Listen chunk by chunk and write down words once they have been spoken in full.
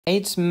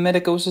It's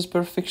medicosis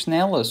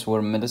perfectionalis,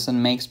 where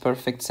medicine makes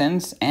perfect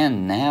sense,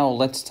 and now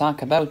let's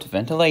talk about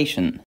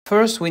ventilation.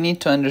 First, we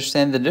need to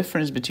understand the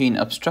difference between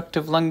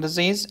obstructive lung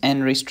disease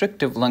and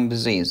restrictive lung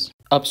disease.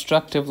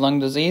 Obstructive lung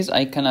disease,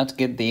 I cannot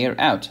get the air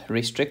out.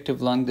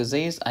 Restrictive lung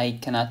disease, I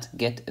cannot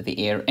get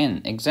the air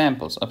in.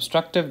 Examples: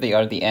 obstructive, they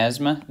are the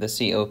asthma, the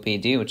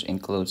COPD, which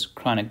includes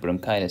chronic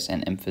bronchitis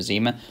and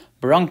emphysema,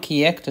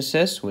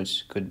 bronchiectasis,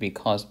 which could be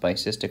caused by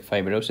cystic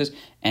fibrosis,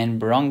 and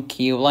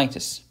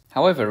bronchiolitis.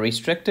 However,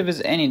 restrictive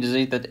is any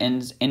disease that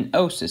ends in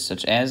osis,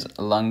 such as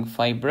lung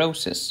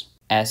fibrosis,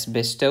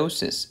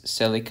 asbestosis,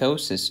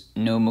 silicosis,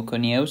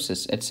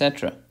 pneumoconiosis,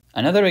 etc.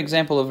 Another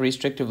example of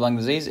restrictive lung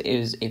disease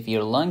is if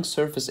your lung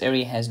surface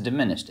area has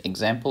diminished.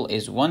 Example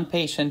is one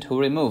patient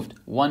who removed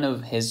one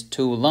of his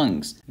two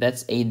lungs.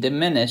 That's a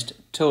diminished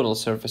total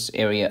surface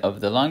area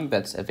of the lung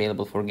that's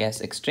available for gas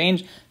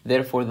exchange.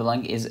 Therefore, the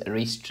lung is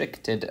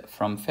restricted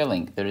from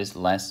filling. There is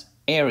less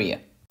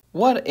area.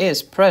 What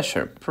is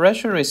pressure?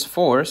 Pressure is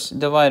force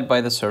divided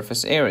by the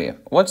surface area.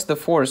 What's the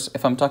force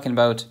if I'm talking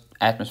about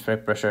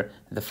atmospheric pressure?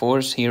 The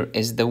force here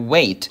is the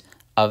weight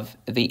of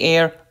the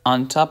air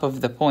on top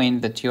of the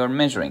point that you're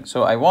measuring.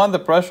 So I want the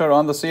pressure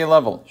on the sea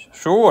level.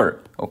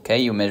 Sure. Okay,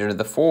 you measure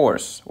the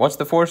force. What's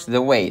the force?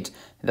 The weight.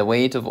 The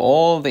weight of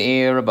all the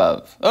air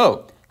above.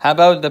 Oh, how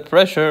about the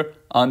pressure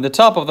on the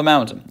top of the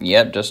mountain?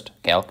 Yep, just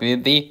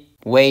calculate the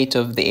weight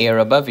of the air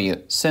above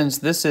you. Since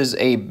this is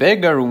a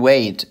bigger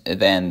weight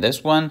than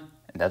this one,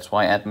 that's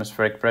why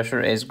atmospheric pressure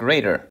is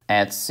greater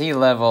at sea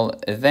level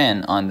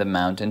than on the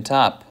mountain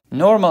top.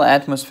 Normal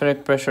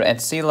atmospheric pressure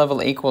at sea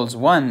level equals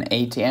 1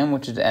 atm,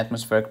 which is the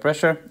atmospheric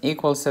pressure,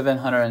 equals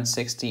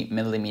 760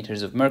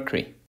 millimeters of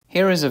mercury.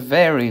 Here is a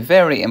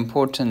very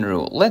important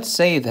rule. Let's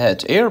say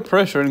that air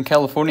pressure in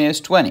California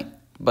is 20,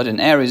 but in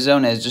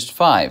Arizona is just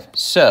 5.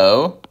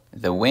 So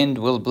the wind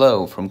will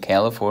blow from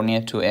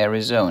California to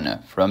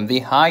Arizona, from the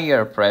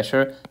higher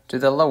pressure to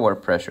the lower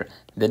pressure.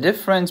 The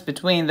difference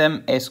between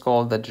them is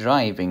called the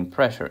driving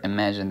pressure.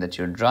 Imagine that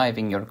you're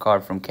driving your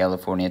car from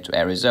California to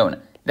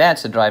Arizona.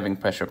 That's the driving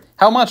pressure.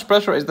 How much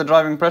pressure is the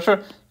driving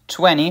pressure?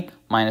 20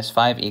 minus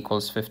 5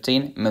 equals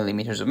 15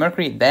 millimeters of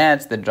mercury.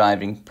 That's the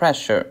driving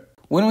pressure.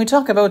 When we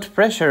talk about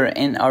pressure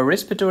in our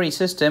respiratory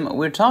system,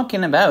 we're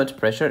talking about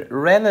pressure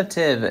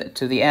relative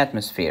to the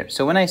atmosphere.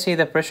 So when I say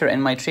the pressure in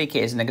my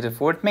trachea is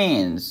 -4, it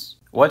means,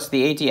 what's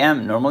the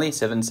ATM? Normally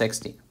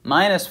 760.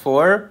 Minus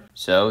 4,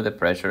 so the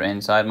pressure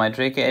inside my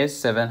trachea is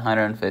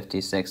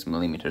 756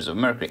 millimeters of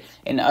mercury.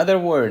 In other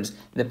words,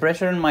 the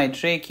pressure in my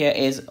trachea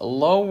is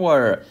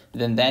lower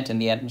than that in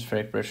the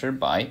atmospheric pressure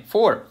by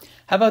 4.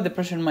 How about the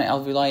pressure in my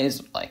alveoli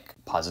is like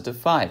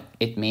 +5?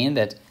 It means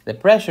that the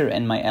pressure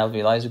in my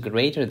alveoli is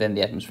greater than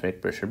the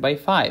atmospheric pressure by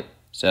 5.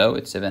 So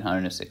it's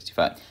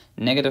 765.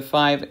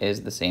 -5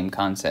 is the same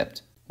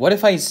concept. What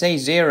if I say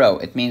 0?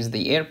 It means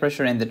the air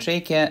pressure in the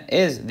trachea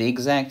is the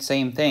exact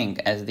same thing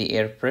as the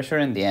air pressure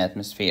in the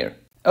atmosphere.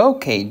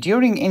 Okay,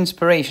 during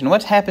inspiration,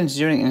 what happens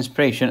during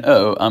inspiration?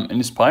 Oh, I'm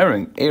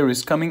inspiring. Air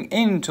is coming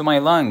into my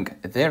lung.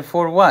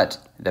 Therefore what?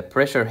 The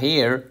pressure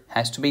here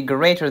has to be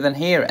greater than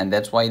here, and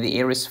that's why the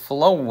air is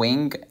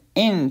flowing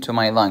into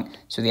my lung.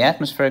 So the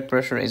atmospheric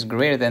pressure is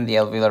greater than the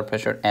alveolar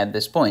pressure at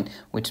this point,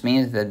 which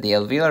means that the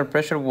alveolar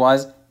pressure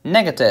was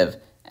negative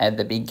at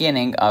the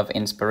beginning of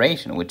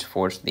inspiration, which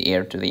forced the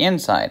air to the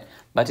inside.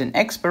 But in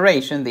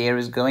expiration, the air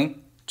is going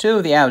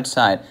to the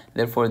outside.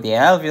 Therefore, the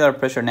alveolar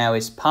pressure now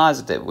is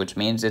positive, which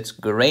means it's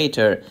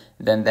greater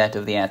than that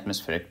of the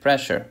atmospheric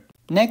pressure.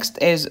 Next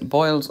is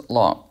Boyle's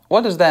law.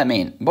 What does that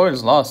mean?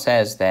 Boyle's law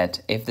says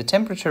that if the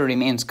temperature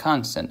remains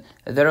constant,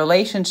 the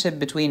relationship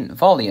between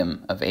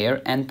volume of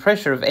air and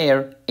pressure of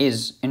air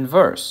is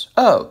inverse.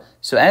 Oh,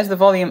 so as the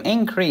volume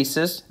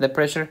increases, the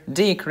pressure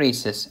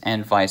decreases,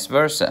 and vice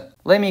versa.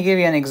 Let me give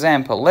you an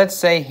example. Let's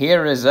say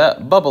here is a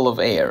bubble of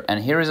air,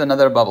 and here is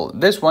another bubble.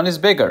 This one is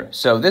bigger,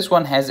 so this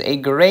one has a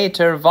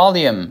greater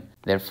volume.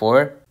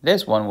 Therefore,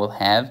 this one will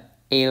have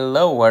a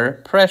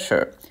lower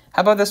pressure.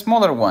 How about the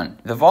smaller one?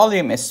 The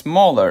volume is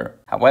smaller,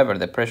 however,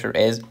 the pressure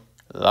is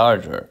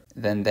larger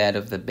than that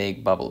of the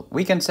big bubble.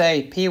 We can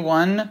say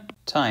P1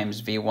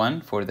 times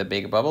V1 for the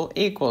big bubble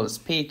equals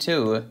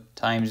P2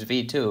 times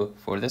V2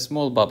 for the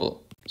small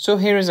bubble. So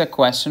here is a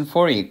question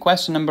for you.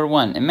 Question number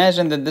 1.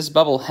 Imagine that this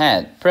bubble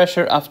had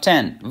pressure of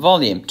 10,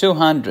 volume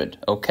 200.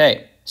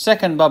 Okay.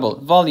 Second bubble,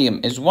 volume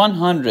is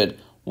 100.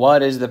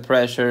 What is the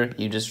pressure?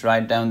 You just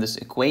write down this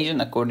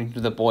equation according to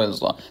the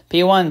Boyle's law.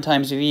 P1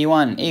 times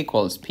V1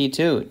 equals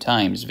P2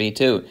 times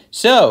V2.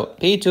 So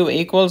P2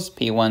 equals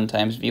P1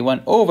 times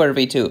V1 over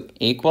V2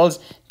 equals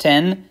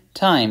 10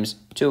 times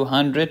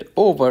 200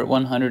 over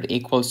 100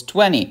 equals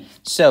 20.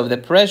 So the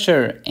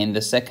pressure in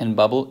the second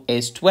bubble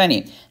is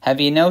 20.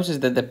 Have you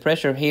noticed that the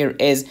pressure here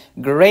is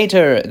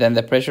greater than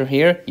the pressure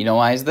here? You know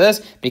why is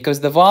this? Because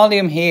the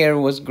volume here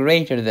was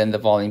greater than the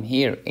volume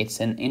here.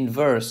 It's an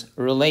inverse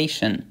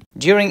relation.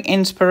 During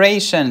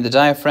inspiration, the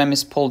diaphragm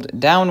is pulled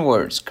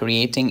downwards,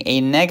 creating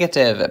a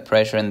negative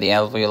pressure in the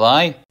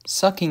alveoli,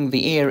 sucking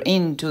the air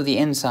into the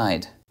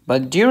inside.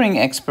 But during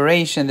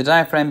expiration, the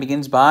diaphragm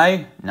begins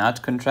by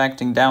not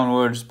contracting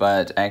downwards,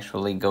 but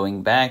actually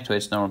going back to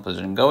its normal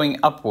position, going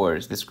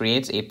upwards. This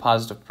creates a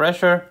positive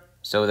pressure.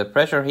 So the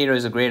pressure here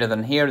is greater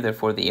than here,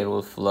 therefore the air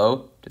will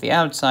flow to the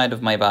outside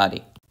of my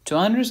body. To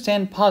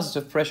understand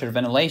positive pressure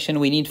ventilation,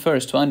 we need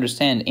first to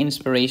understand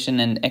inspiration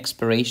and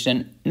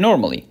expiration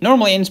normally.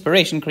 Normally,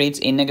 inspiration creates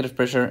a negative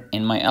pressure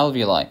in my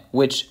alveoli,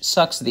 which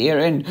sucks the air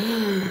in.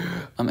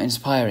 I'm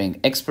inspiring.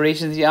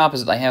 Expiration is the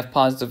opposite. I have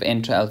positive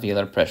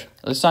intra-alveolar pressure.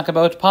 Let's talk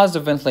about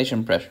positive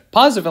ventilation pressure.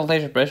 Positive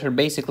ventilation pressure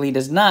basically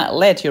does not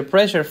let your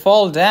pressure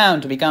fall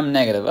down to become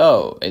negative.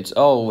 Oh, it's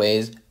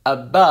always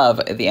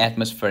above the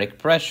atmospheric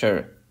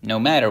pressure, no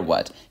matter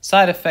what.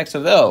 Side effects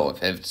of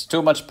if it's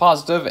too much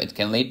positive, it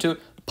can lead to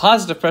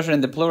positive pressure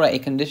in the pleura, a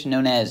condition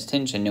known as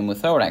tension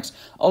pneumothorax.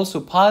 Also,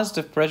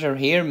 positive pressure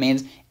here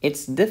means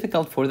it's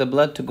difficult for the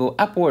blood to go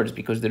upwards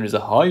because there is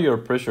a higher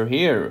pressure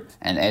here.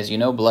 And as you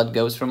know, blood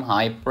goes from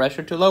high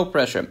pressure to low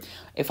pressure.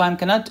 If I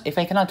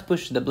cannot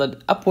push the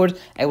blood upward,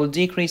 I will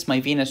decrease my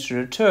venous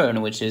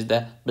return, which is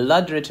the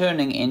blood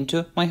returning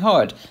into my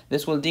heart.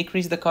 This will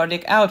decrease the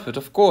cardiac output,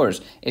 of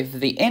course. If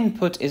the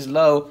input is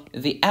low,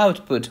 the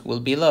output will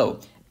be low.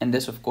 And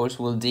this, of course,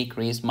 will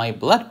decrease my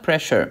blood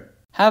pressure.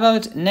 How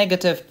about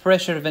negative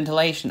pressure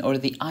ventilation or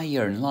the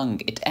iron lung?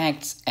 It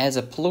acts as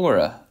a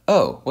pleura.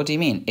 Oh, what do you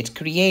mean? It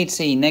creates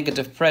a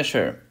negative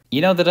pressure.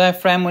 You know the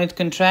diaphragm, when it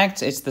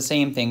contracts, it's the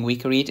same thing. We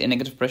create a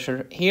negative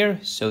pressure here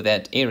so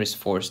that air is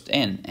forced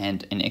in.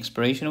 And in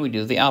expiration, we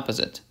do the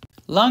opposite.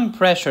 Lung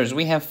pressures,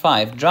 we have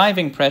 5.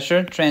 Driving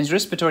pressure,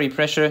 transrespiratory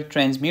pressure,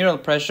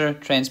 transmural pressure,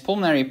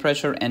 transpulmonary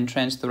pressure, and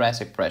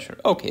transthoracic pressure.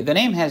 Okay, the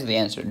name has the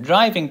answer.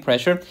 Driving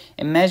pressure,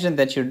 imagine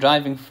that you're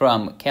driving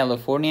from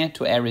California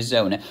to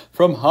Arizona.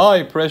 From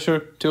high pressure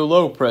to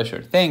low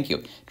pressure. Thank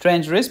you.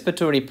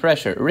 Transrespiratory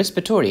pressure,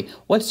 respiratory.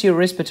 What's your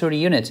respiratory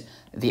unit?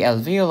 The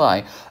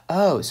alveoli.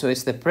 Oh, so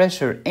it's the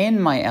pressure in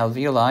my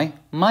alveoli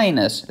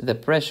minus the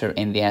pressure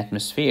in the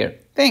atmosphere.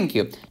 Thank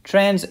you.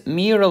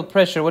 Transmural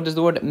pressure. What does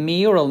the word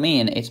mural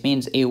mean? It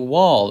means a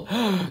wall.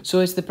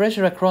 So it's the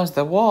pressure across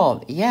the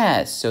wall.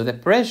 Yes. So the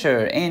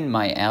pressure in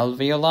my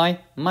alveoli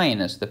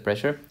minus the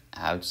pressure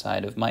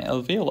outside of my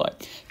alveoli.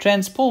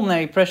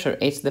 Transpulmonary pressure.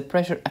 It's the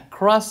pressure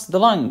across the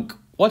lung.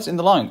 What's in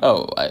the lung?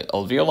 Oh,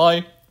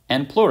 alveoli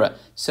and pleura.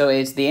 So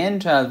it's the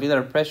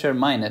intra-alveolar pressure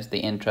minus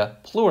the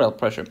intrapleural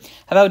pressure.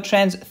 How about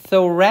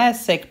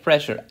transthoracic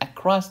pressure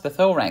across the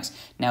thorax?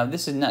 Now,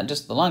 this is not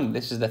just the lung,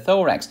 this is the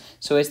thorax.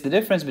 So it's the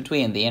difference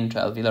between the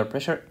intra-alveolar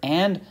pressure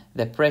and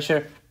the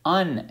pressure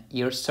on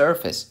your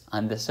surface,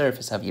 on the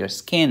surface of your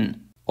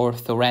skin or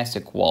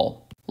thoracic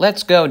wall.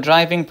 Let's go.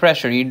 Driving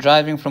pressure. You're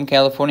driving from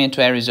California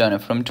to Arizona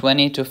from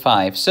 20 to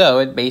 5. So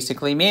it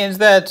basically means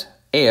that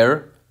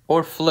air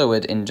or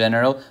fluid in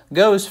general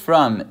goes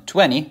from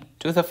 20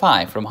 to the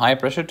 5, from high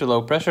pressure to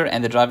low pressure,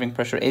 and the driving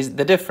pressure is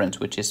the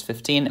difference, which is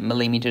 15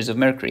 millimeters of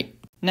mercury.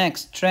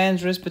 Next,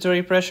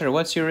 transrespiratory pressure.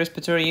 What's your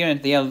respiratory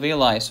unit? The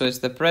alveoli. So it's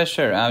the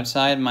pressure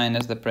outside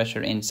minus the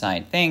pressure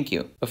inside. Thank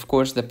you. Of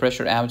course, the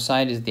pressure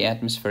outside is the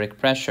atmospheric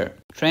pressure.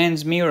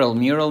 Transmural.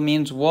 Mural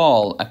means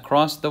wall,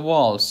 across the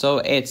wall. So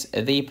it's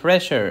the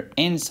pressure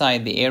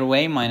inside the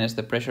airway minus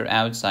the pressure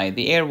outside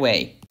the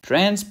airway.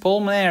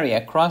 Transpulmonary,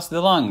 across the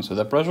lungs, so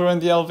the pressure in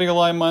the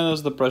alveoli minus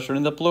the pressure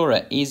in the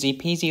pleura. Easy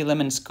peasy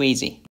lemon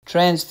squeezy.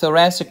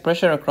 Transthoracic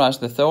pressure across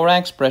the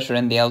thorax, pressure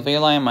in the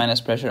alveoli minus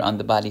pressure on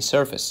the body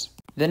surface.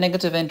 The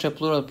negative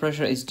intrapleural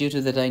pressure is due to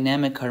the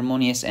dynamic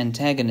harmonious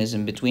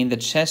antagonism between the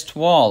chest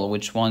wall,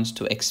 which wants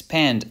to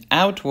expand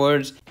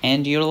outwards,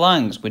 and your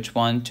lungs, which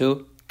want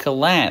to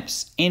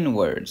collapse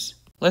inwards.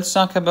 Let's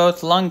talk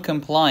about lung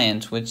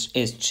compliance, which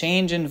is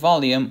change in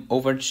volume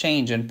over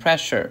change in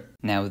pressure.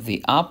 Now,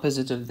 the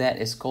opposite of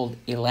that is called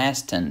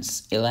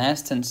elastance.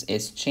 Elastance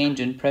is change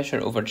in pressure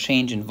over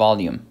change in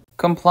volume.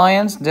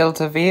 Compliance,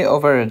 delta V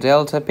over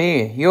delta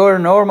P. Your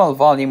normal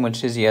volume,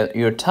 which is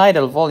your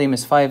tidal volume,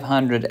 is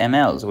 500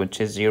 mLs,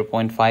 which is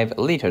 0.5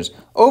 liters.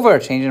 Over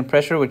change in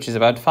pressure, which is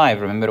about 5.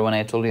 Remember when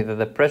I told you that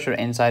the pressure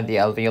inside the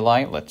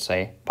alveoli, let's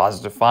say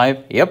positive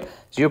 5, yep,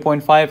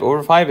 0.5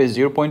 over 5 is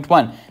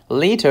 0.1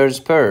 liters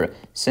per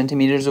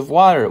centimeters of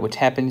water, which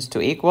happens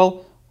to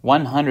equal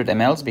 100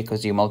 mLs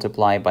because you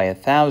multiply by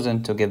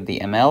 1,000 to get the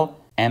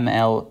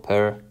ml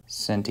per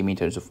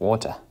centimeters of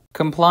water.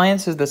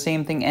 Compliance is the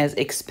same thing as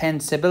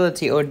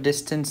expansibility or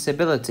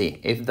distensibility.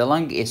 If the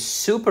lung is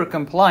super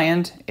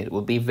compliant, it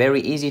will be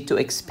very easy to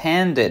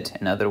expand it.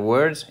 In other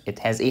words, it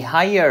has a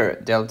higher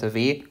delta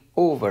V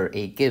over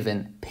a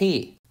given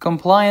P.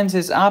 Compliance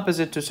is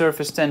opposite to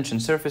surface tension.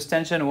 Surface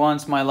tension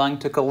wants my lung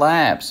to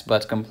collapse,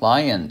 but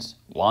compliance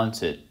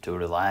wants it to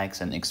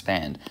relax and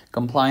expand.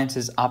 Compliance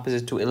is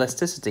opposite to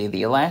elasticity.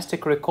 The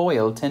elastic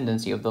recoil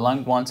tendency of the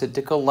lung wants it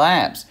to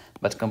collapse,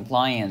 but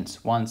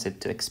compliance wants it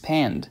to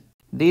expand.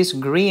 These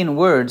green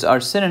words are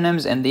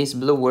synonyms and these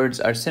blue words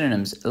are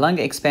synonyms. Lung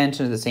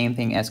expansion is the same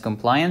thing as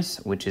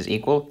compliance, which is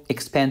equal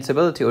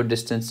expansibility or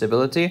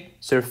distensibility.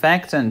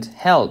 Surfactant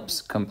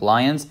helps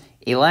compliance.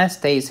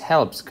 Elastase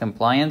helps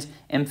compliance.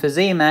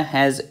 Emphysema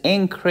has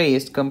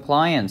increased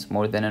compliance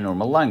more than a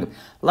normal lung.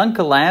 Lung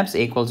collapse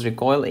equals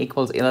recoil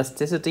equals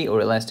elasticity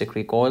or elastic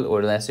recoil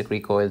or elastic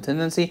recoil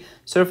tendency,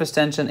 surface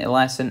tension,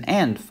 elastin,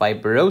 and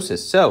fibrosis.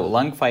 So,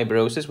 lung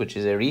fibrosis, which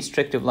is a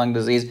restrictive lung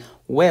disease,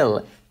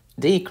 will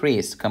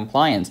decrease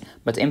compliance,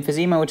 but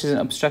emphysema, which is an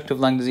obstructive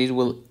lung disease,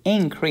 will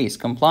increase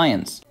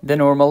compliance. The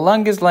normal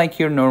lung is like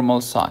your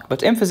normal sock, but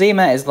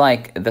emphysema is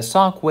like the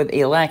sock with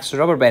a lax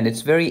rubber band.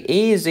 It's very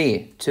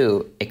easy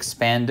to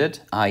expand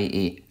it,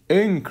 i.e.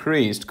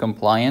 increased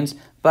compliance,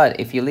 but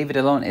if you leave it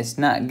alone, it's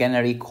not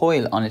gonna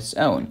recoil on its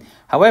own.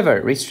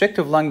 However,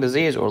 restrictive lung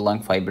disease or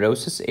lung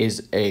fibrosis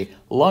is a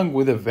lung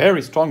with a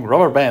very strong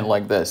rubber band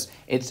like this.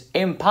 It's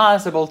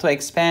impossible to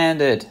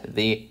expand it.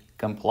 The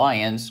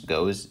compliance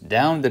goes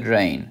down the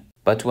drain.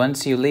 But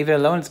once you leave it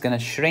alone, it's going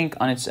to shrink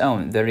on its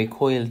own. The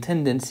recoil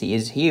tendency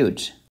is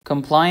huge.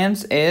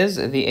 Compliance is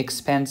the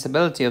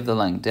expansibility of the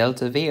lung,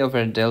 delta V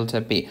over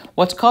delta P.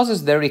 What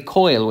causes the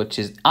recoil, which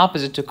is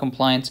opposite to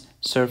compliance?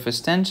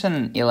 Surface tension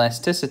and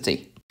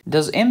elasticity.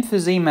 Does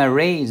emphysema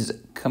raise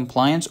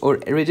compliance or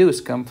reduce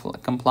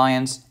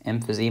compliance?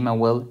 Emphysema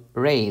will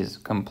raise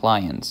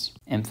compliance.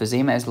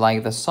 Emphysema is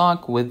like the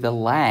sock with the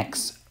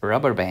lax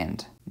rubber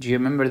band. Do you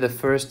remember the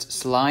first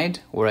slide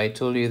where I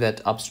told you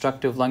that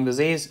obstructive lung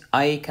disease,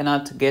 I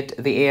cannot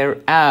get the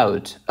air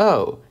out?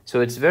 Oh, so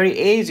it's very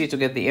easy to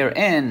get the air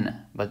in,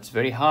 but it's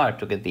very hard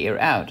to get the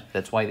air out.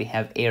 That's why they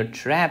have air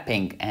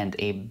trapping and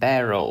a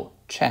barrel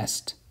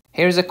chest.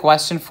 Here's a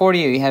question for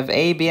you. You have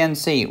A, B, and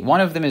C. One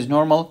of them is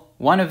normal.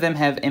 One of them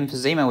have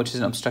emphysema, which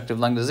is an obstructive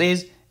lung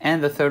disease.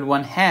 And the third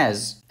one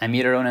has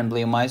amiodarone and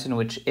bleomycin,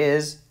 which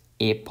is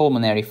a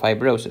pulmonary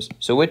fibrosis.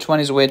 So which one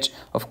is which?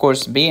 Of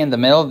course, B in the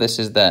middle, this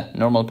is the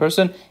normal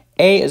person.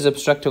 A is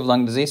obstructive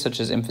lung disease such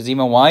as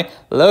emphysema. Why?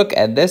 Look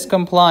at this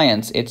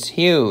compliance. It's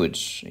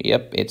huge.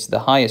 Yep, it's the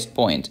highest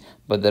point.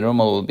 But the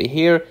normal will be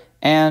here.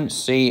 And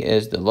C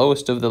is the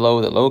lowest of the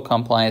low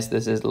compliance.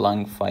 This is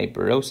lung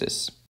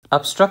fibrosis.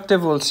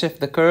 Obstructive will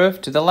shift the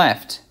curve to the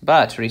left,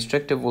 but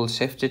restrictive will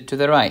shift it to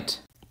the right.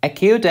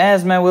 Acute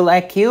asthma will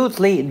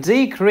acutely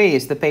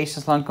decrease the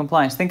patient's lung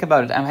compliance. Think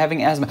about it. I'm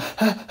having asthma.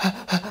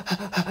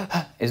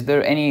 Is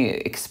there any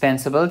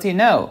expansibility?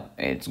 No,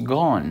 it's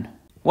gone.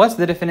 What's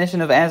the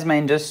definition of asthma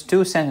in just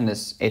 2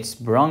 sentences? It's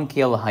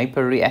bronchial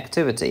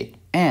hyperreactivity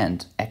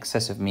and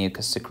excessive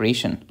mucus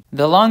secretion.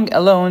 The lung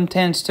alone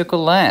tends to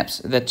collapse.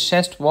 The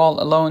chest wall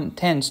alone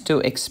tends to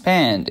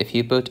expand. If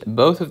you put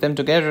both of them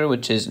together,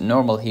 which is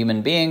normal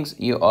human beings,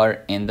 you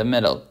are in the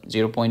middle.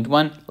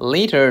 0.1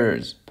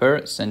 liters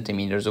per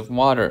centimeters of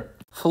water.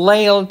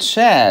 Flailed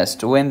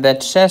chest. When the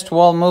chest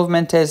wall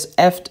movement is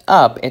effed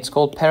up, it's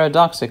called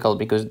paradoxical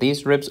because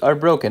these ribs are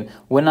broken.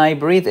 When I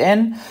breathe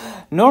in,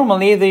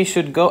 normally they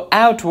should go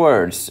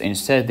outwards.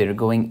 Instead, they're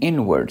going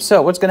inwards.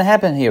 So what's going to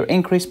happen here?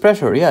 Increased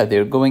pressure. Yeah,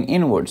 they're going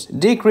inwards.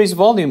 Decreased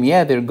volume.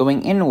 Yeah, they're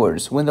going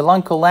inwards. When the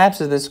lung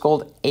collapses, it's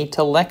called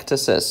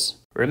atelectasis.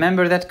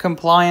 Remember that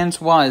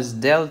compliance was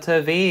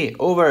delta V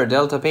over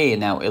delta P.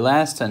 Now,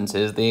 elastance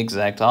is the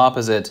exact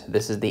opposite.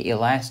 This is the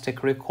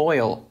elastic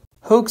recoil.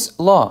 Hooke's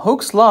law.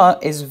 Hooke's law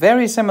is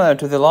very similar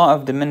to the law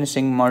of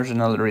diminishing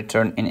marginal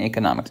return in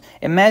economics.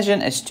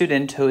 Imagine a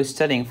student who is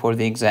studying for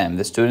the exam.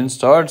 The student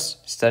starts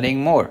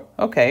studying more.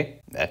 Okay,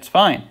 that's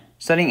fine.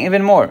 Studying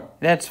even more.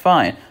 That's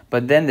fine.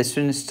 But then the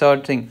student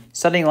starting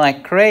studying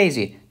like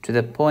crazy to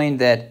the point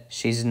that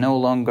she's no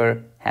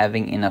longer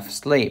having enough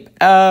sleep.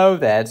 Oh,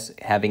 that's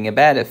having a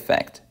bad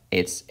effect.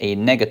 It's a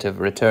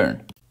negative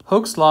return.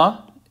 Hooke's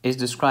law is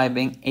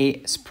describing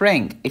a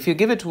spring. If you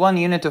give it 1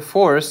 unit of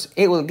force,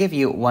 it will give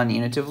you 1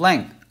 unit of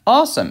length.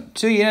 Awesome!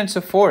 2 units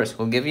of force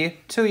will give you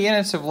 2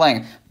 units of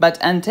length. But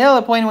until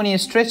a point when you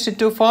stretch it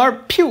too far,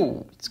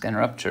 pew! It's gonna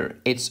rupture.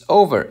 It's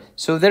over.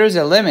 So there is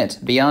a limit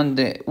beyond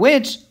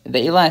which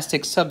the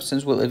elastic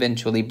substance will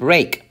eventually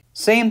break.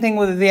 Same thing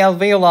with the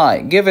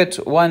alveoli. Give it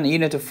 1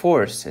 unit of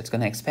force, it's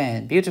gonna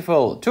expand.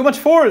 Beautiful. Too much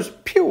force,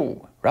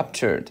 pew!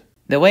 Ruptured.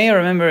 The way I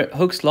remember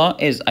Hooke's law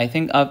is I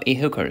think of a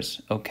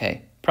hookers.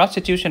 Okay.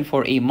 Prostitution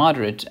for a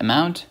moderate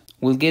amount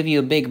will give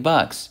you big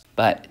bucks,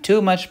 but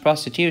too much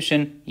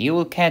prostitution, you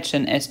will catch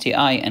an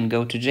STI and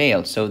go to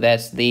jail. So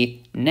that's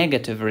the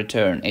negative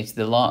return. It's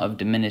the law of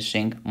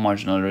diminishing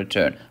marginal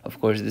return.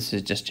 Of course, this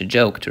is just a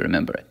joke to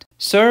remember it.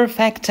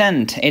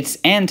 Surfactant. It's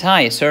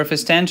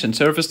anti-surface tension.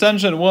 Surface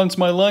tension wants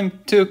my lung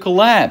to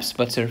collapse,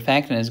 but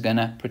surfactant is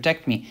gonna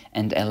protect me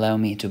and allow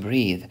me to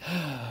breathe.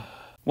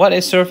 What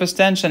is surface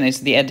tension? It's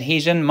the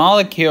adhesion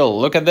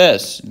molecule. Look at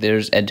this.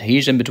 There's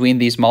adhesion between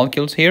these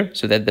molecules here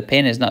so that the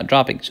pen is not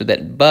dropping, so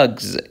that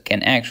bugs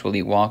can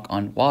actually walk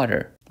on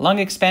water. Lung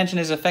expansion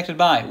is affected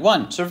by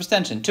 1. Surface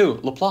tension, 2.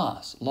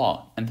 Laplace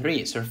law, and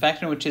 3.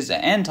 Surfactant, which is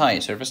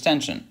anti-surface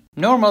tension.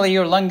 Normally,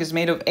 your lung is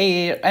made of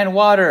air and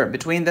water.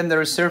 Between them,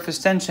 there is surface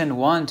tension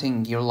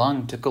wanting your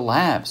lung to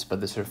collapse,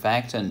 but the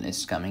surfactant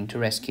is coming to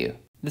rescue.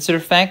 The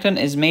surfactant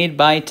is made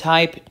by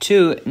type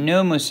 2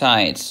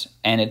 pneumocytes,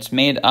 and it's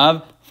made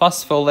of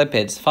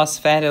phospholipids,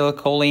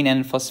 phosphatidylcholine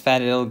and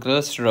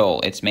phosphatidylglycerol.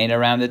 It's made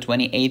around the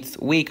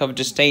 28th week of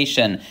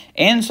gestation.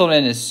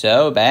 Insulin is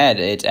so bad,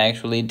 it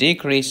actually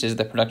decreases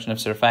the production of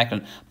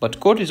surfactant. But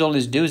cortisol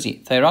is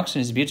doozy,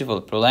 thyroxine is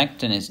beautiful,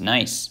 prolactin is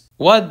nice.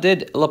 What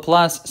did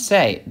Laplace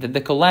say? That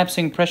the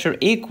collapsing pressure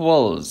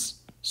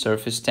equals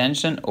surface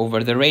tension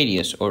over the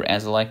radius, or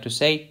as I like to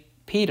say,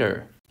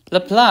 Peter.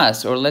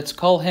 Laplace, or let's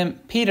call him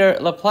Peter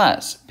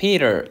Laplace.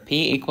 Peter,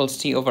 P equals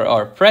T over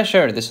R.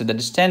 Pressure, this is the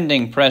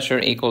distending pressure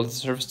equals the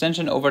surface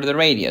tension over the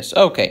radius.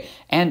 Okay,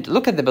 and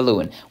look at the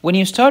balloon. When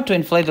you start to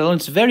inflate the balloon,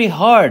 it's very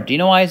hard. Do you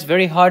know why it's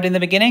very hard in the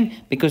beginning?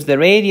 Because the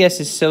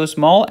radius is so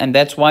small, and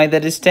that's why the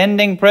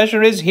distending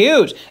pressure is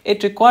huge.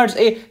 It requires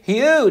a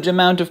huge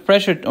amount of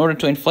pressure in order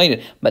to inflate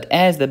it. But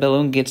as the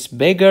balloon gets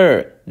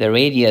bigger, the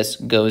radius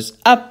goes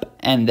up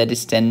and the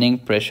distending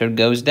pressure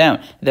goes down.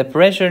 The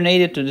pressure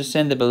needed to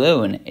distend the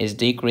balloon is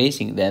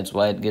decreasing. That's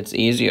why it gets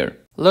easier.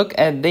 Look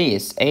at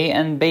these, A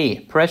and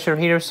B. Pressure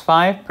here is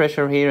 5,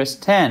 pressure here is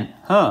 10.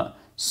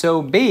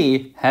 So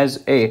B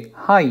has a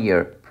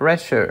higher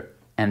pressure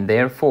and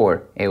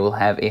therefore it will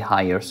have a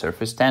higher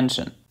surface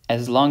tension,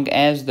 as long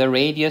as the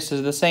radius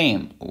is the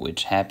same,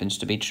 which happens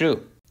to be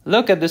true.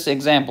 Look at this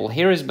example.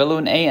 Here is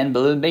balloon A and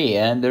balloon B,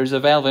 and there's a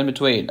valve in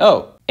between.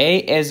 Oh, A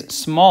is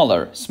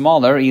smaller.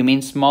 Smaller, you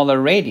mean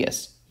smaller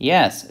radius.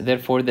 Yes,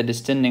 therefore the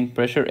distending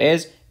pressure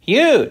is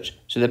huge.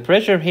 So the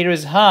pressure here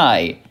is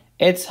high.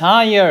 It's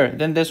higher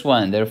than this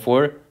one.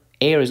 Therefore,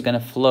 air is going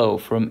to flow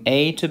from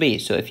A to B.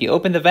 So if you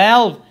open the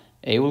valve,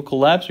 A will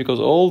collapse because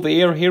all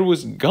the air here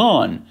was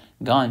gone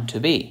to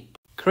B.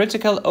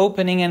 Critical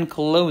opening and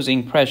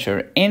closing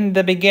pressure. In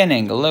the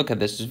beginning, look at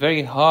this, it's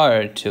very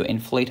hard to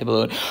inflate a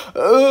balloon.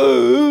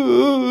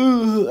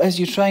 As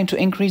you're trying to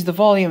increase the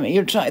volume,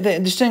 the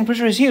distending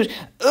pressure is huge.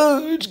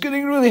 It's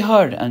getting really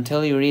hard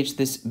until you reach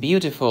this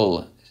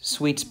beautiful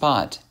sweet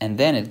spot, and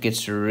then it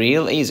gets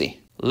real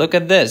easy. Look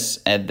at this.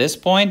 At this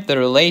point, the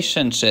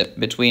relationship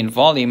between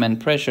volume and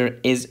pressure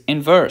is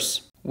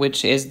inverse,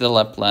 which is the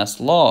Laplace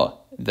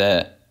law.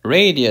 The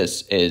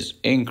radius is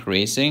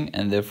increasing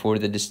and therefore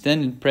the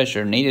distended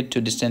pressure needed to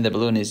distend the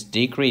balloon is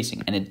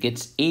decreasing, and it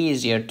gets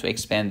easier to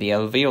expand the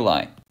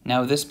alveoli.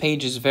 Now this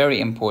page is very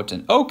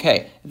important.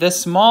 Okay, the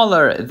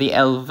smaller the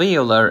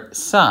alveolar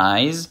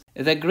size,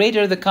 the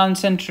greater the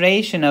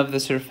concentration of the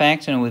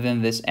surfactant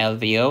within this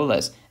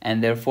alveolus,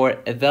 and therefore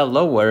the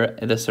lower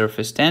the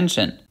surface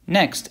tension.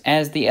 Next,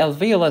 as the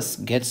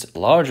alveolus gets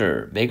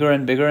larger, bigger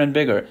and bigger and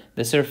bigger,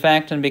 the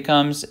surfactant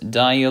becomes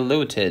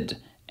diluted.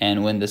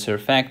 And when the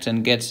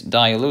surfactant gets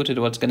diluted,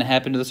 what's going to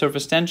happen to the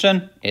surface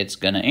tension? It's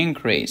going to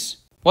increase.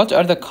 What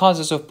are the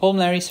causes of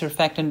pulmonary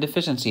surfactant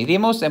deficiency? The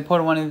most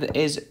important one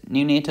is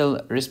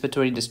neonatal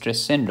respiratory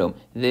distress syndrome.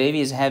 The baby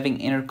is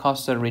having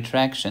intercostal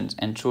retractions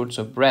and shortness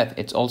of breath.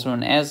 It's also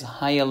known as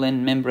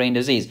hyaline membrane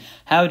disease.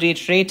 How do you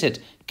treat it?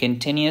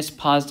 Continuous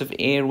positive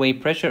airway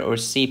pressure, or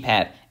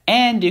CPAP.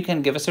 And you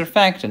can give a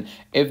surfactant.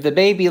 If the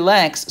baby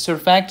lacks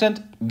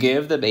surfactant,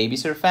 give the baby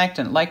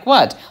surfactant. Like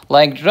what?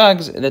 Like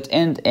drugs that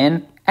end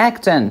in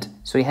actant.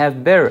 So we have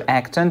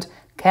biractant,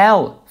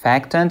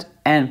 calfactant,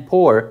 and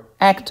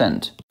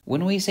poractant.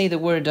 When we say the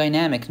word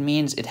dynamic, it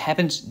means it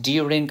happens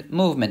during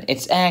movement.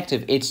 It's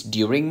active. It's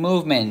during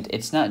movement.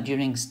 It's not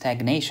during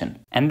stagnation.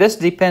 And this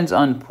depends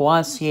on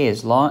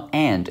Poissier's law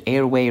and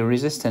airway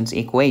resistance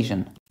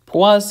equation.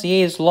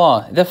 Poissier's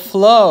law, the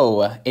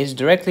flow is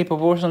directly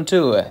proportional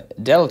to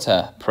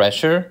delta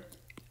pressure,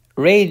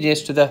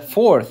 radius to the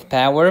fourth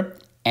power,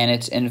 and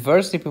it's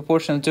inversely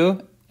proportional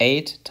to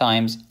 8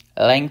 times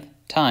length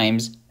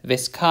times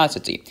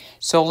viscosity.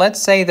 So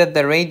let's say that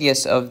the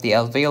radius of the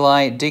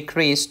alveoli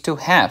decreased to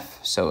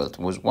half. So it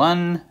was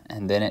 1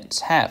 and then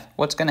it's half.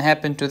 What's going to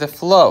happen to the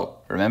flow?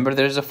 Remember,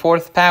 there's a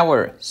fourth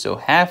power. So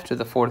half to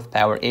the fourth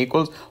power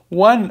equals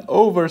 1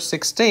 over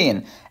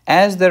 16.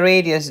 As the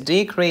radius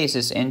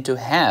decreases into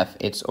half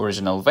its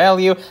original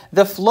value,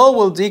 the flow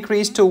will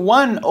decrease to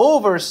 1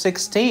 over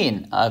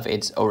 16 of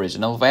its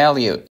original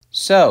value.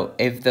 So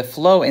if the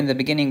flow in the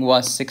beginning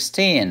was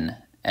 16,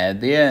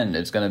 at the end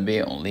it's going to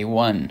be only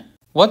 1.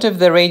 What if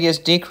the radius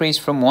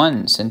decreased from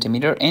 1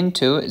 centimeter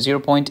into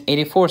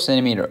 0.84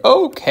 centimeter?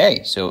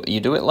 Okay, so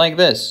you do it like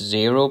this.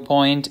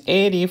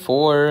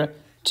 0.84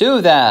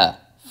 to the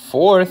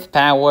fourth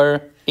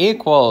power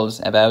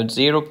equals about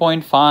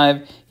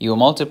 0.5. You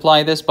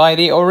multiply this by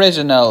the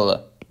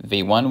original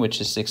V1, which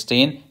is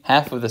 16.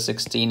 Half of the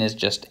 16 is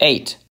just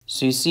 8.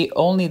 So you see,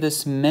 only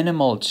this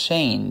minimal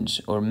change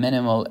or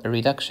minimal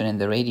reduction in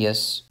the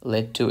radius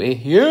led to a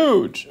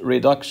huge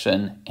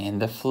reduction in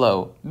the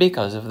flow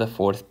because of the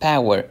fourth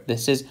power.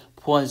 This is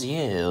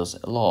Poissier's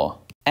law.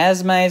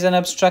 Asthma is an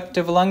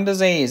obstructive lung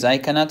disease. I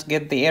cannot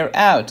get the air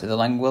out. The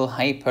lung will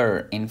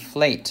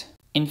hyperinflate.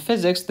 In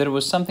physics, there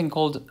was something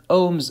called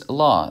Ohm's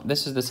law.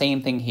 This is the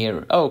same thing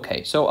here.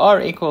 Okay, so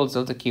R equals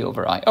delta Q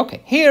over I.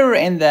 Okay, here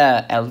in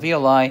the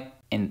alveoli,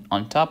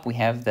 on top we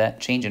have the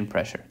change in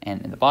pressure,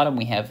 and in the bottom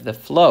we have the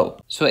flow.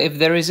 So if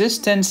the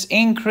resistance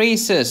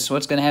increases,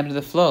 what's going to happen to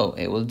the flow?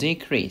 It will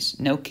decrease.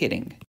 No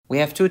kidding. We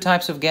have two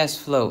types of gas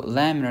flow.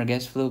 Laminar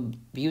gas flow,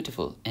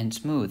 beautiful and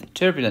smooth.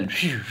 Turbulent,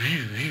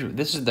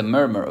 this is the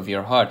murmur of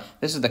your heart.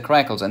 This is the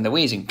crackles and the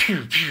wheezing.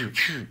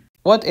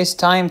 What is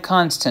time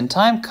constant?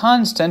 Time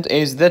constant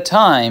is the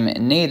time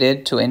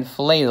needed to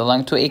inflate the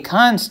lung to a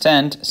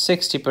constant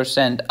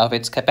 60% of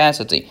its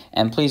capacity.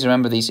 And please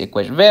remember these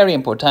equations. Very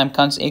important. Time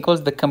constant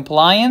equals the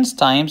compliance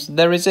times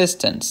the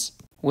resistance.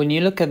 When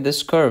you look at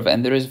this curve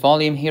and there is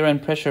volume here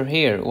and pressure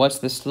here, what's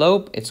the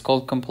slope? It's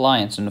called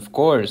compliance. And of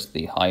course,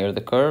 the higher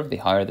the curve, the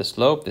higher the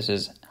slope. This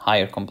is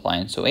higher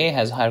compliance. So A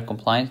has higher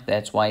compliance,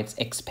 that's why it's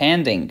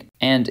expanding.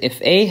 And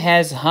if A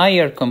has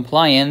higher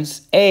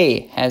compliance,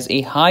 A has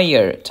a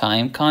higher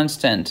time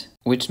constant,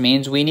 which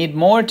means we need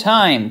more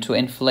time to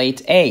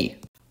inflate A.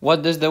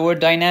 What does the word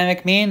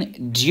dynamic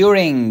mean?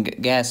 During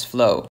gas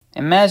flow.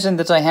 Imagine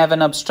that I have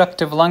an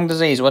obstructive lung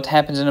disease. What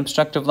happens in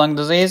obstructive lung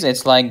disease?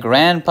 It's like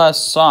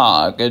grandpa's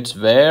sock. It's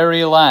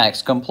very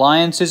lax.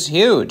 Compliance is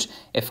huge.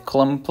 If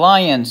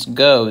compliance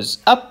goes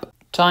up,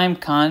 time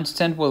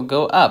constant will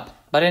go up.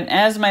 But in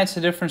asthma, it's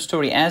a different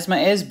story. Asthma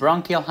is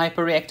bronchial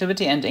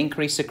hyperreactivity and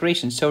increased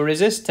secretion. So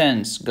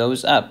resistance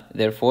goes up.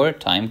 Therefore,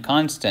 time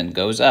constant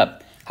goes up.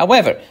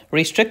 However,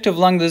 restrictive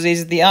lung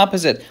disease is the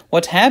opposite.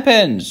 What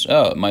happens?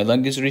 Oh, my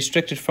lung is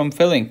restricted from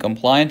filling.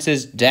 Compliance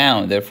is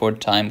down. Therefore,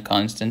 time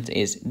constant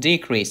is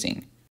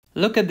decreasing.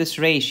 Look at this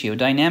ratio,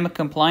 dynamic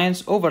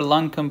compliance over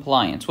lung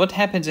compliance. What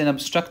happens in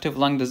obstructive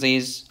lung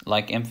disease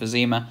like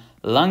emphysema?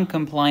 Lung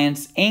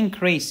compliance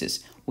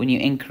increases. When you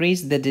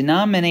increase the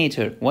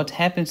denominator, what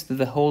happens to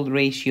the whole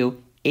ratio?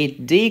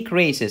 It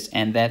decreases,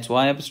 and that's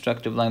why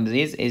obstructive lung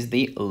disease is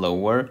the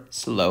lower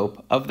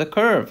slope of the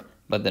curve,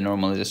 but the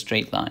normal is a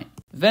straight line.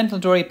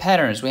 Ventilatory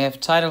patterns. We have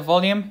tidal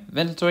volume,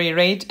 ventilatory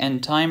rate,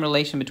 and time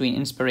relation between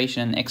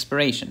inspiration and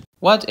expiration.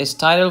 What is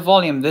tidal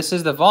volume? This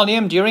is the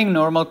volume during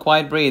normal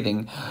quiet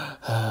breathing,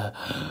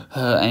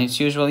 and it's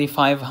usually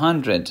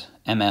 500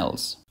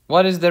 mLs.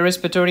 What is the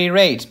respiratory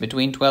rate?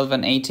 Between 12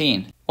 and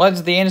 18.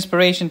 What's the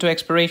inspiration to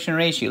expiration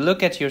ratio?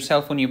 Look at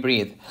yourself when you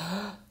breathe.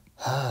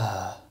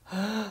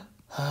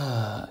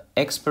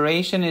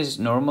 Expiration is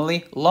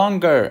normally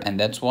longer, and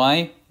that's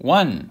why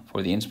 1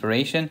 for the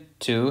inspiration,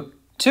 2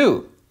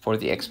 for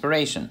the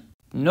expiration.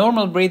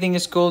 Normal breathing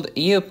is called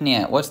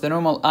eupnea. What's the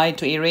normal I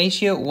to E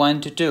ratio?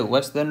 1 to 2.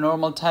 What's the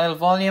normal tidal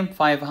volume?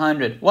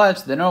 500.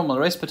 What's the normal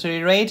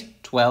respiratory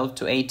rate? 12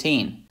 to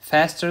 18.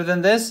 Faster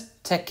than this?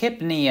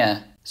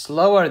 Tachypnea.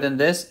 Slower than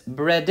this?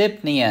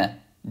 Bradypnea.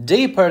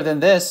 Deeper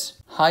than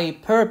this?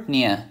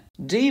 Hyperpnea.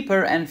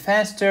 Deeper and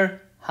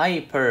faster?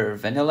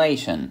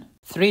 Hyperventilation.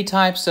 3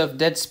 types of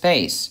dead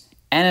space.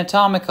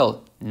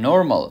 Anatomical,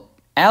 normal.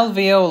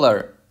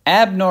 Alveolar,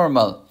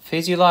 abnormal.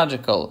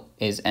 Physiological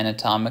is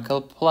anatomical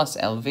plus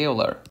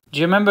alveolar. Do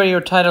you remember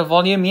your tidal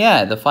volume?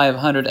 Yeah, the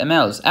 500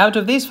 mLs. Out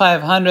of these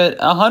 500,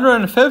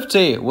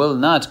 150 will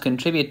not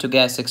contribute to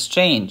gas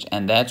exchange,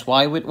 and that's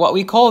why what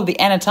we call the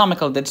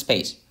anatomical dead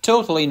space.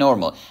 Totally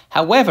normal.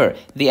 However,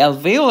 the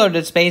alveolar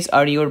dead space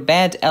are your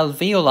bad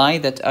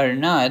alveoli that are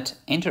not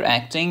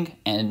interacting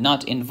and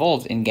not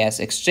involved in gas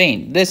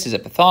exchange. This is a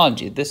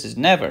pathology. This is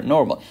never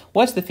normal.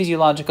 What's the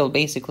physiological?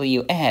 Basically,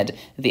 you add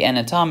the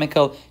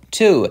anatomical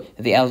to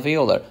the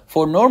alveolar.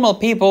 For normal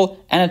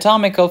people,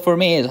 anatomical for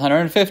me is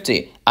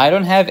 150. I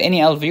don't have any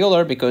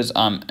alveolar because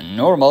I'm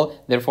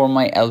normal, therefore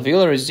my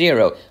alveolar is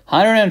 0.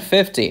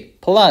 150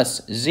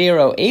 plus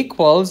 0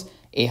 equals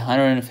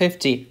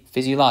 150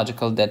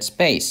 physiological dead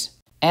space.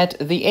 At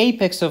the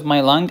apex of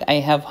my lung, I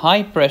have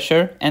high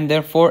pressure and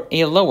therefore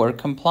a lower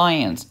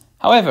compliance.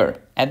 However,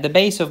 at the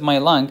base of my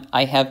lung,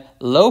 I have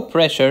low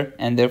pressure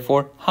and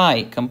therefore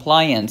high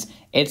compliance.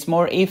 It's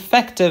more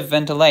effective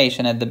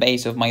ventilation at the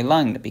base of my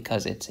lung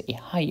because it's a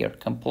higher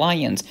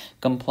compliance.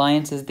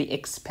 Compliance is the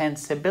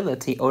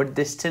expansibility or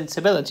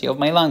distensibility of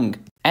my lung.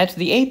 At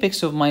the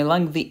apex of my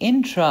lung, the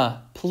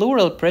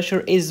intra-pleural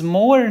pressure is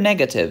more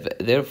negative.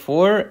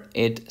 Therefore,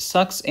 it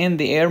sucks in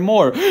the air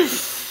more.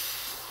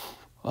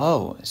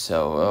 Look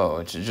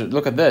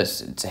at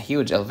this. It's a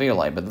huge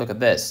alveoli, but look at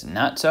this.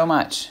 Not so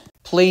much.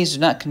 Please do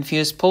not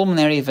confuse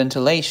pulmonary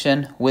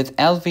ventilation with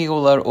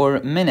alveolar or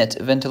minute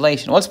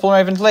ventilation. What's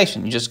pulmonary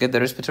ventilation? You just get the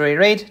respiratory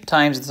rate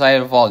times the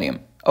tidal volume.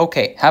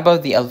 Okay, how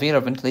about the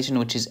alveolar ventilation,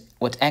 which is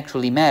what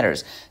actually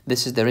matters?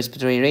 This is the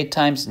respiratory rate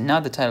times,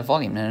 not the tidal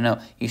volume. No.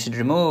 You should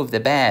remove the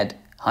bad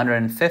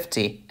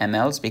 150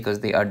 mLs because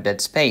they are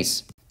dead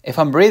space. If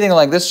I'm breathing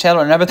like this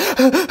shallow and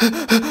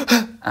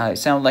I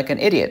sound like an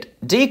idiot.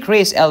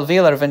 Decrease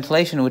alveolar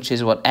ventilation, which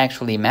is what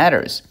actually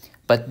matters.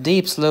 But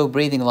deep, slow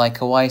breathing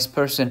like a wise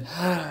person,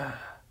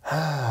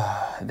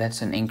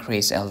 that's an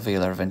increased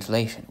alveolar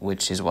ventilation,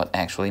 which is what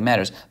actually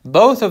matters.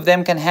 Both of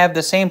them can have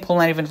the same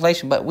pulmonary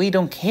ventilation, but we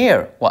don't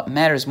care. What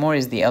matters more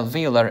is the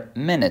alveolar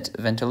minute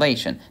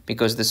ventilation,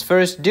 because this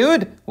first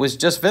dude was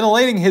just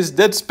ventilating his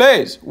dead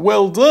space.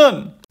 Well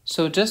done!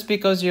 So just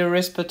because your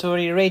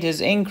respiratory rate is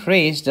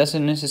increased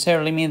doesn't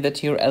necessarily mean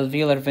that your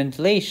alveolar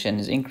ventilation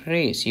is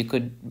increased. You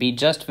could be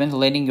just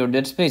ventilating your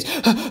dead space.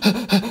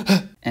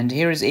 And And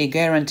here is a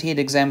guaranteed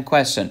exam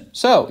question.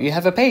 So, you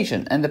have a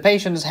patient, and the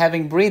patient is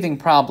having breathing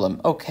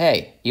problem.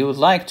 Okay, you would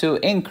like to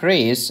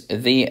increase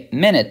the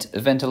minute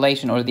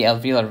ventilation or the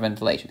alveolar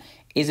ventilation.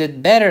 Is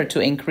it better to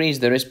increase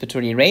the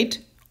respiratory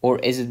rate, or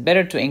is it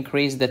better to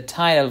increase the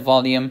tidal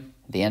volume?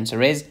 The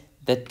answer is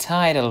the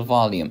tidal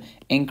volume.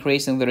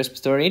 Increasing the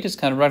respiratory rate is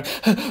kind of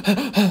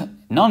right.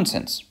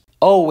 Nonsense.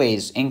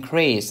 Always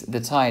increase the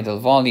tidal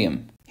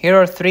volume. Here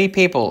are three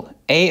people.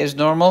 A is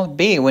normal.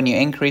 B, when you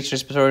increase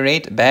respiratory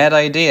rate, bad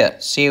idea.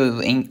 C,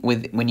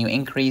 when you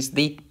increase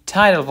the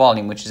tidal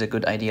volume, which is a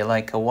good idea,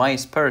 like a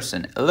wise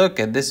person. Look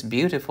at this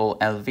beautiful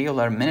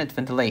alveolar minute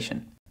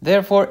ventilation.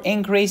 Therefore,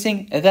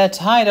 increasing the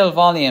tidal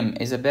volume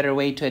is a better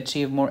way to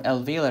achieve more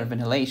alveolar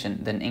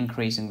ventilation than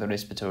increasing the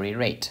respiratory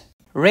rate.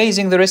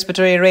 Raising the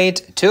respiratory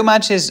rate too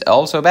much is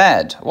also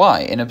bad. Why?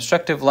 In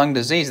obstructive lung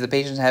disease, the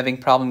patient is having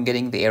problem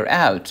getting the air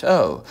out.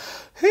 Oh.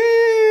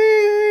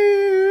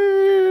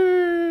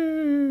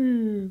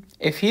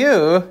 If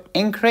you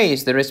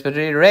increase the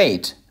respiratory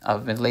rate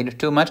of ventilator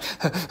too much,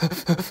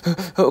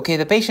 okay,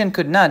 the patient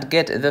could not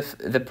get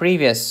the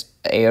previous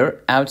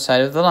air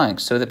outside of the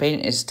lungs. So the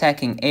patient is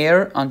stacking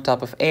air on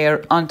top of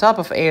air, on top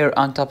of air,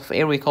 on top of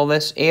air. We call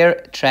this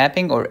air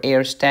trapping or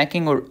air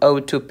stacking or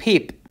O2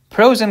 PEEP.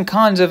 Pros and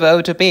cons of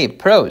O2 PEEP.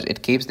 Pros,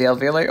 it keeps the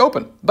alveoli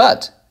open.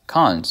 But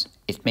cons,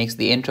 it makes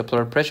the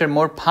intrapleural pressure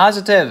more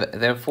positive.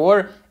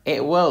 Therefore,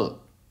 it will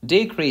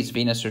decrease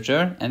venous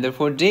return and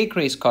therefore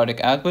decrease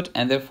cardiac output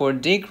and therefore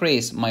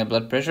decrease my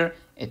blood pressure.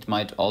 It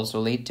might also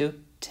lead to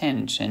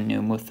tension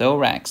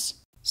pneumothorax.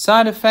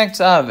 Side effects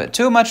of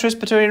too much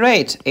respiratory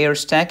rate, air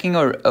stacking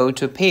or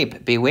O2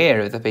 PEEP. Beware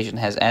if the patient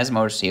has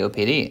asthma or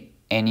COPD,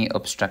 any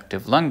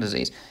obstructive lung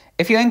disease.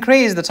 If you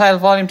increase the tidal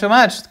volume too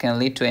much, it can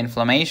lead to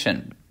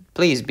inflammation.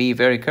 Please be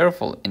very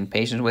careful in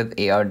patients with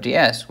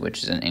ARDS,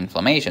 which is an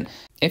inflammation.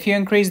 If you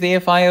increase the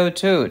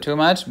FiO2 too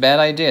much, bad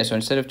idea. So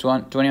instead of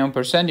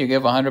 21%, you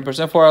give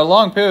 100% for a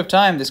long period of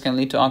time. This can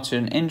lead to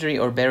oxygen injury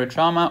or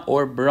barotrauma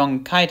or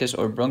bronchitis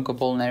or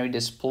bronchopulmonary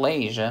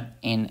dysplasia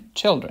in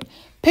children.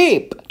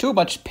 PEEP, too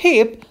much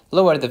PEEP,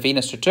 lower the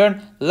venous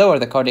return, lower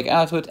the cardiac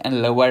output,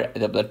 and lower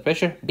the blood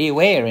pressure.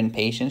 Beware in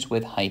patients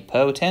with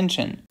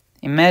hypotension.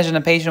 Imagine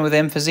a patient with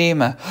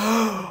emphysema.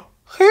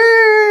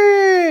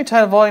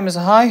 Tidal volume is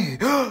high,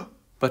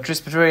 but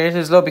respiratory rate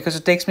is low because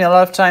it takes me a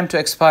lot of time to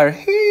expire.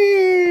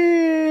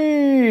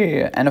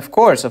 And of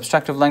course,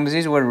 obstructive lung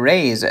disease will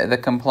raise the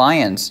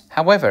compliance.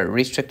 However,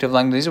 restrictive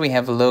lung disease, we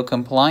have low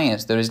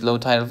compliance. There is low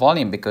tidal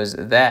volume because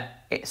the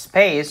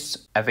space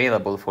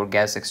available for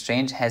gas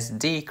exchange has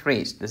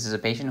decreased. This is a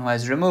patient who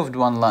has removed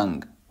one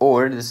lung.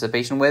 Or this is a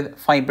patient with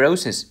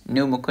fibrosis,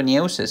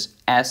 pneumoconiosis,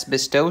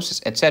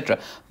 asbestosis, etc.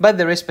 But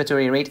the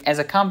respiratory rate as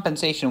a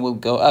compensation will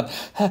go up.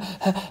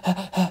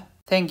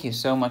 Thank you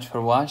so much for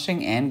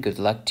watching and good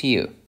luck to you.